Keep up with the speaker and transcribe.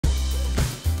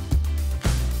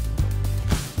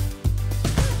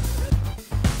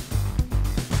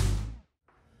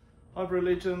Hi Brew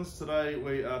Legends, today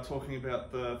we are talking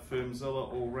about the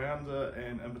Fermzilla All-Rounder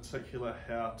and in particular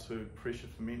how to pressure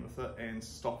ferment with it and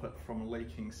stop it from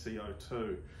leaking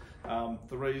CO2.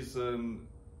 The reason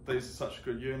these are such a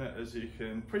good unit is you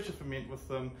can pressure ferment with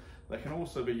them. They can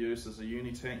also be used as a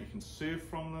uni-tank, you can serve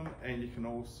from them, and you can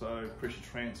also pressure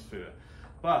transfer.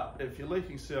 But if you're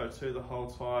leaking CO2 the whole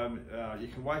time, you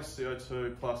can waste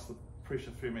CO2, plus the pressure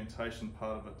fermentation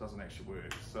part of it doesn't actually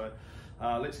work. So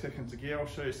let's kick into gear. I'll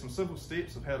show you some simple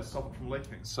steps of how to stop it from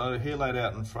leaking. So here laid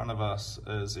out in front of us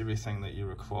is everything that you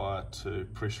require to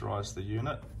pressurise the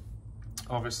unit.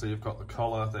 Obviously you've got the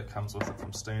collar that comes with it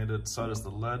from standard, so does the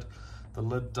lid. The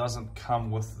lid doesn't come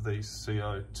with these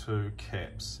CO2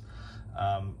 caps.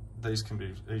 These can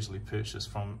be easily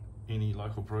purchased from any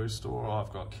local brew store.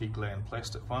 I've got Kegland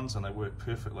plastic ones and they work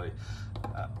perfectly.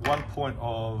 One point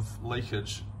of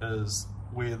leakage is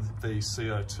where the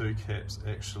CO2 caps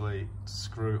actually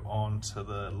screw onto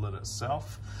the lid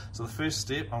itself. So the first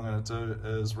step I'm going to do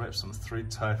is wrap some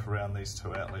thread tape around these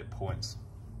two outlet points.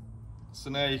 So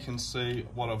now you can see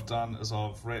what I've done is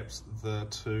I've wrapped the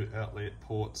two outlet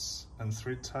ports in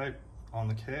thread tape on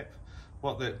the cap.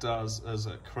 What that does is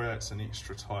it creates an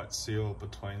extra tight seal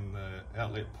between the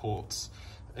outlet ports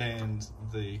and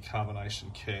the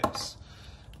carbonation caps.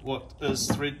 What is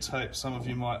thread tape, some of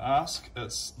you might ask?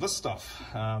 It's this stuff.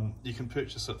 You can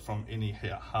purchase it from any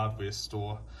hardware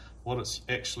store. What it's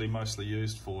actually mostly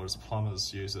used for is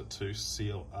plumbers use it to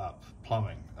seal up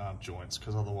plumbing joints,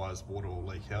 because otherwise water will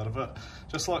leak out of it.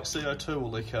 Just like CO2 will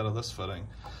leak out of this fitting.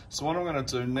 So what I'm going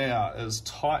to do now is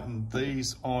tighten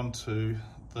these onto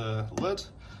the lid.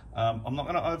 I'm not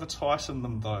going to over tighten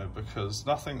them though, because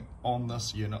nothing on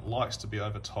this unit likes to be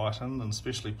over tightened, and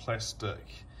especially plastic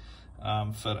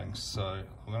fittings. So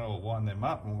I'm going to wind them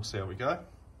up and we'll see how we go.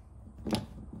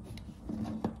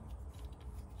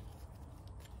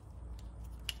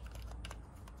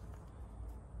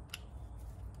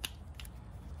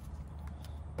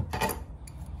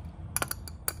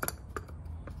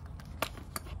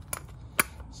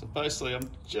 So basically I'm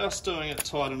just doing it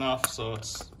tight enough so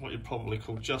it's what you'd probably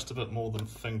call just a bit more than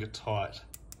finger tight.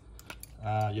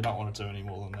 You don't want to do any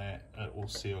more than that, it will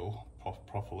seal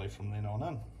properly from then on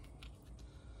in.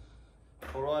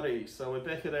 Alrighty, so we're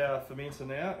back at our fermenter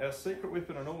now. Our secret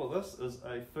weapon in all of this is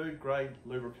a food grade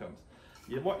lubricant.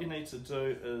 What you need to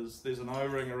do is, there's an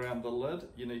O-ring around the lid,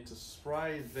 you need to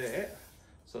spray that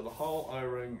so the whole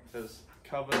O-ring is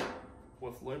covered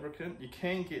with lubricant. You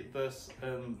can get this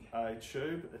in a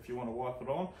tube if you want to wipe it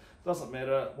on. Doesn't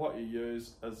matter what you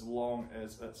use as long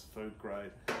as it's food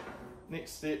grade.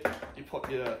 Next step, you put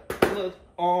your lid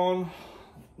on.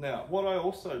 Now what I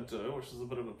also do, which is a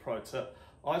bit of a pro tip,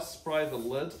 I spray the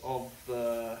lid of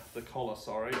the collar,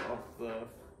 of the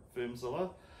Fermzilla.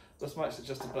 This makes it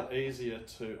just a bit easier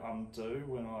to undo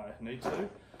when I need to.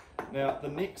 Now the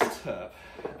next tip,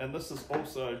 and this is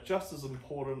also just as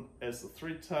important as the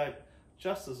thread tape,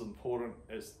 just as important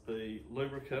as the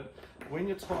lubricant, when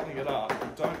you're tightening it up, you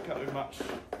don't go much,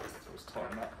 let's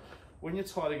tighten up. When you're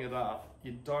tightening it up,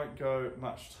 you don't go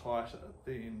much tighter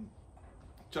than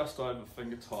just over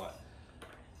finger tight.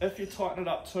 If you tighten it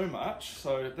up too much,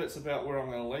 so that's about where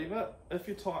I'm going to leave it, if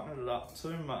you tighten it up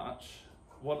too much,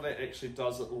 what that actually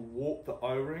does, it will warp the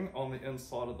O-ring on the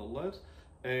inside of the lid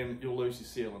and you'll lose your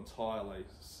seal entirely.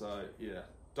 So yeah,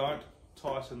 don't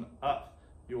tighten up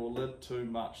your lid too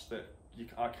much.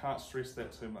 I can't stress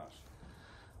that too much.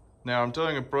 Now I'm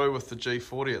doing a brew with the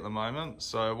G40 at the moment,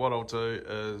 so what I'll do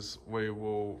is we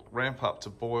will ramp up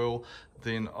to boil,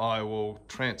 then I will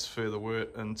transfer the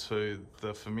wort into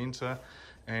the fermenter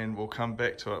and we'll come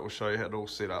back to it. We'll show you how it all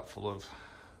set up full of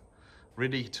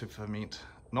ready to ferment,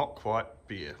 not quite,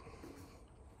 beer.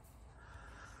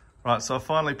 Right, so I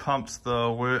finally pumped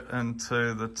the wort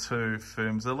into the two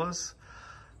Fermzillas.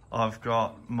 I've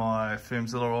got my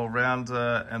Fermzilla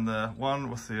All-Rounder and the one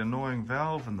with the annoying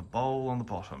valve and the bowl on the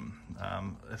bottom.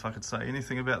 If I could say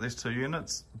anything about these two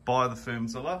units, buy the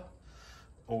Fermzilla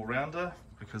All-Rounder,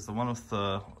 because the one with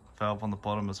the valve on the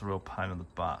bottom is a real pain in the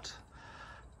butt.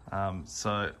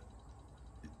 So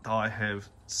I have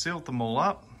sealed them all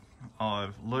up,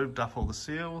 I've lubed up all the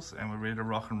seals, and we're ready to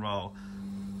rock and roll.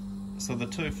 So the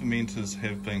two fermenters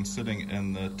have been sitting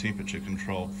in the temperature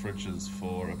controlled fridges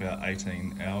for about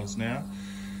 18 hours now.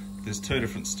 There's two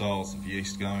different styles of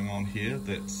yeast going on here,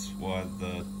 that's why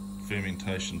the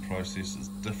fermentation process is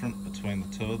different between the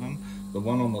two of them. The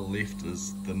one on the left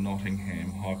is the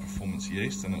Nottingham high performance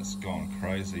yeast and it's gone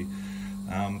crazy.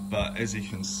 But as you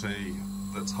can see,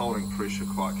 it's holding pressure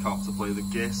quite comfortably. The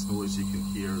gas noise you can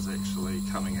hear is actually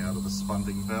coming out of the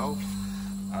spunding valve.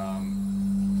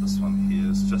 This one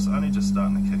here is only just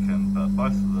starting to kick in, but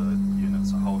both of the